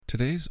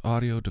Today's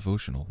audio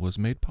devotional was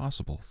made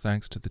possible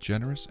thanks to the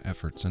generous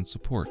efforts and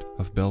support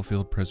of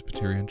Bellefield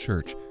Presbyterian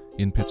Church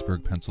in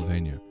Pittsburgh,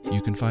 Pennsylvania.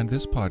 You can find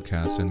this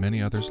podcast and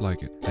many others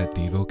like it at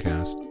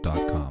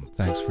Devocast.com.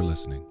 Thanks for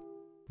listening.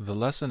 The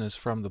lesson is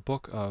from the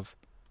book of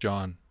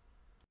John.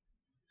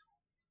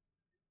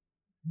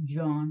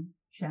 John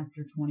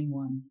chapter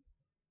 21.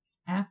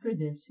 After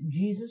this,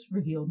 Jesus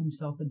revealed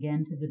himself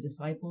again to the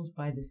disciples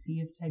by the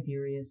Sea of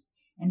Tiberias,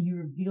 and he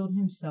revealed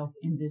himself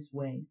in this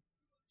way.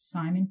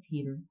 Simon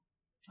Peter,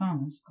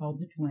 Thomas called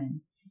the twin,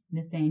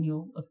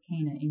 Nathanael of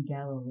Cana in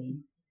Galilee,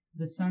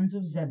 the sons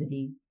of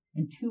Zebedee,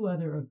 and two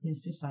other of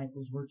his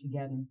disciples were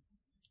together.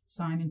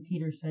 Simon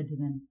Peter said to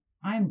them,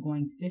 "I am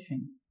going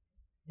fishing."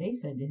 They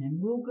said to him,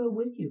 "We'll go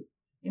with you."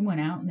 They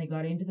went out and they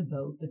got into the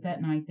boat, but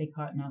that night they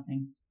caught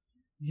nothing.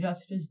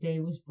 Just as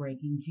day was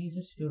breaking,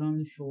 Jesus stood on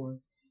the shore,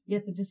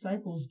 yet the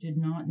disciples did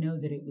not know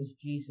that it was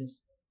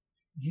Jesus.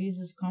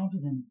 Jesus called to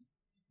them,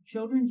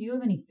 "Children, do you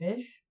have any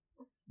fish?"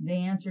 They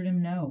answered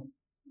him, "No."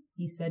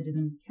 He said to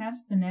them,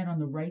 "Cast the net on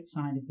the right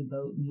side of the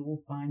boat, and you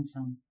will find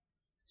some."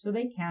 So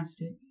they cast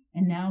it,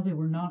 and now they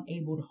were not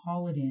able to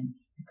haul it in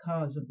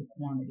because of the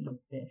quantity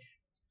of fish.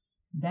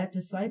 That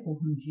disciple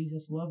whom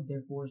Jesus loved,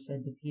 therefore,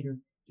 said to Peter,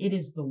 "It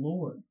is the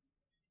Lord."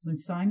 When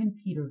Simon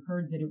Peter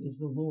heard that it was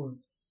the Lord,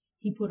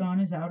 he put on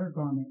his outer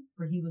garment,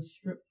 for he was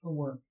stripped for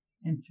work,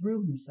 and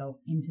threw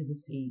himself into the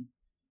sea.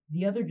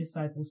 The other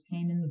disciples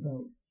came in the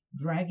boat,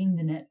 dragging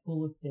the net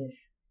full of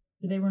fish,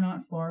 for they were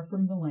not far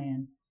from the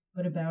land,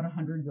 but about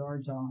 100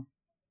 yards off.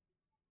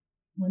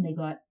 When they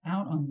got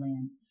out on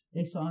land,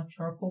 they saw a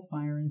charcoal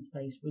fire in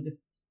place with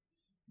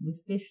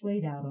fish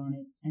laid out on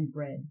it and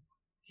bread.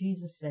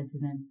 Jesus said to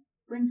them,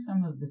 "Bring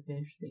some of the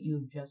fish that you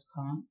have just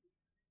caught."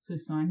 So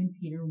Simon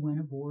Peter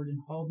went aboard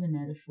and hauled the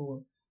net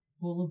ashore,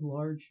 full of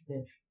large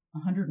fish,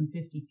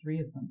 153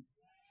 of them.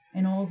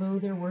 And although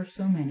there were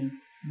so many,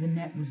 the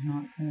net was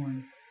not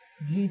torn.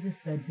 Jesus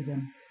said to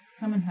them,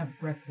 "Come and have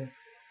breakfast."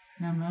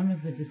 Now none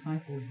of the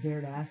disciples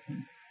dared ask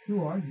him,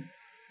 "Who are you?"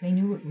 They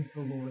knew it was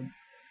the Lord.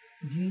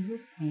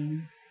 Jesus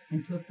came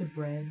and took the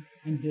bread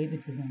and gave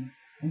it to them,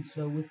 and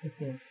so with the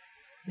fish.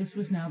 This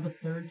was now the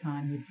third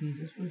time that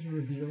Jesus was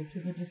revealed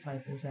to the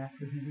disciples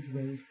after he was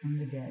raised from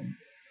the dead.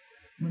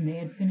 When they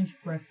had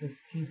finished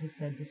breakfast, Jesus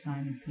said to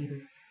Simon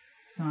Peter,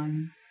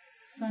 "Simon,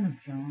 son of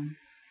John,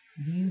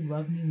 do you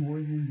love me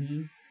more than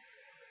these?"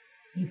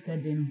 He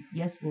said to him,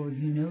 "Yes, Lord,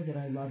 you know that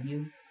I love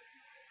you."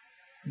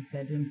 He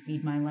said to him,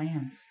 "Feed my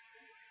lambs."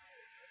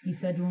 He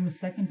said to him a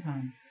second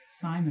time,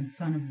 "Simon,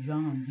 son of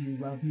John, do you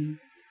love me?"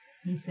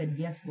 He said,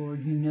 "Yes,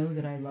 Lord, you know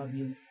that I love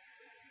you."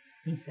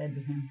 He said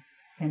to him,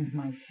 "Tend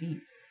my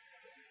sheep."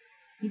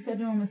 He said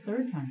to him a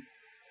third time,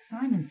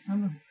 "Simon,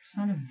 son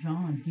of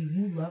John, do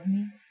you love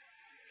me?"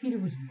 Peter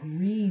was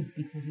grieved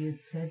because he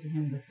had said to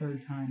him the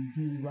third time,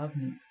 "Do you love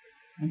me?"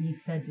 And he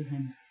said to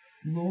him,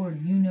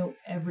 "Lord, you know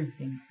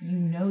everything. You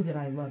know that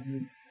I love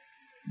you."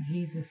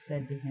 Jesus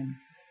said to him,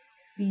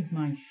 "Feed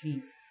my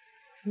sheep.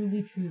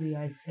 Truly, truly,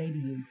 I say to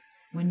you,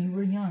 when you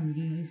were young,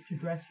 you used to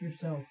dress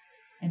yourself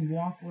and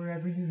walk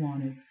wherever you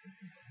wanted.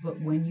 But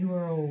when you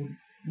are old,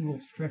 you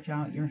will stretch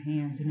out your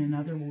hands, and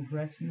another will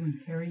dress you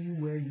and carry you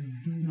where you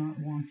do not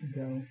want to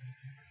go."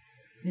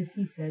 This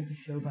he said to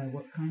show by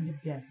what kind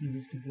of death he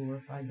was to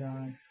glorify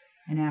God.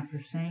 And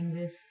after saying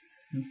this,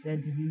 he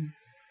said to him,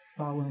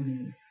 "Follow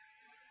me."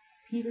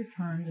 Peter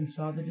turned and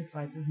saw the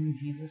disciple whom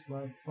Jesus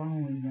loved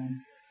following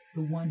them,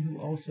 the one who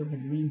also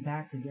had leaned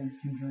back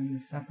against him during the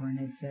supper and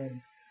had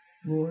said,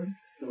 "Lord,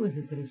 who is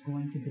it that is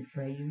going to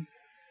betray you?"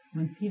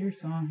 When Peter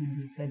saw him,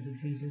 he said to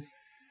Jesus,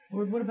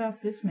 "Lord, what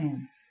about this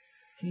man?"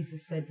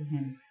 Jesus said to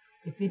him,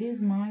 "If it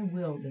is my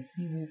will that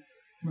he will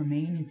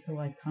remain until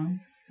I come,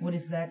 what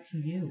is that to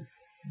you?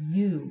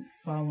 You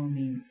follow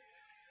me."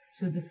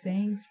 So the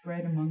saying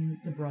spread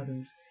among the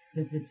brothers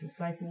that the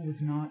disciple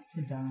was not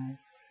to die.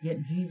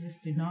 Yet Jesus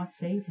did not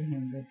say to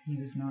him that he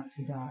was not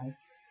to die,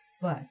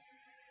 but,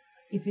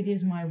 "If it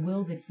is my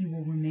will that he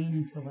will remain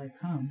until I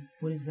come,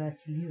 what is that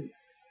to you?"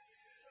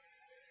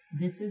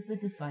 This is the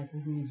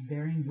disciple who is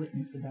bearing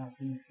witness about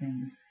these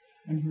things,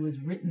 and who has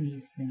written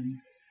these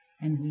things,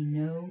 and we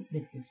know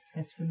that his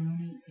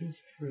testimony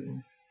is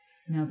true.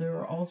 Now there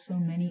are also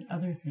many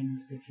other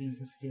things that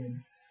Jesus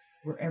did.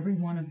 Were every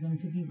one of them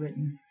to be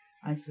written,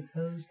 I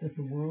suppose that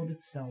the world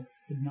itself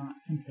could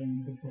not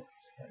contain the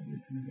books that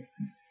would be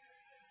written.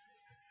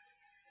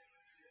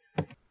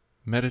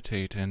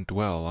 Meditate and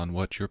dwell on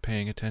what you're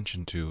paying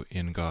attention to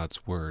in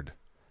God's Word.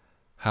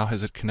 How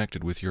has it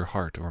connected with your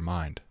heart or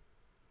mind?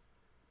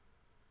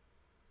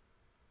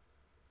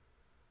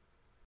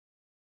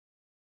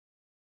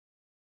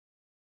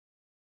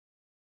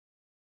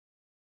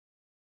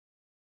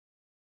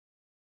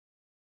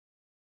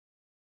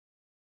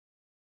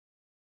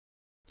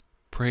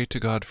 Pray to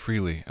God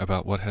freely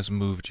about what has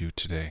moved you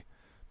today.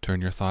 Turn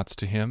your thoughts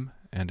to Him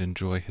and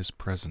enjoy His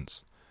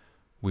presence.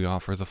 We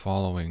offer the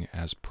following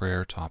as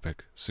prayer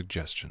topic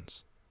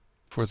suggestions.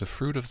 For the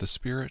fruit of the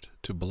Spirit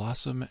to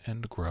blossom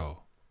and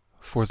grow.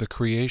 For the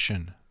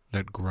creation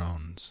that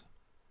groans.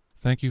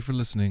 Thank you for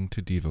listening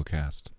to Devocast.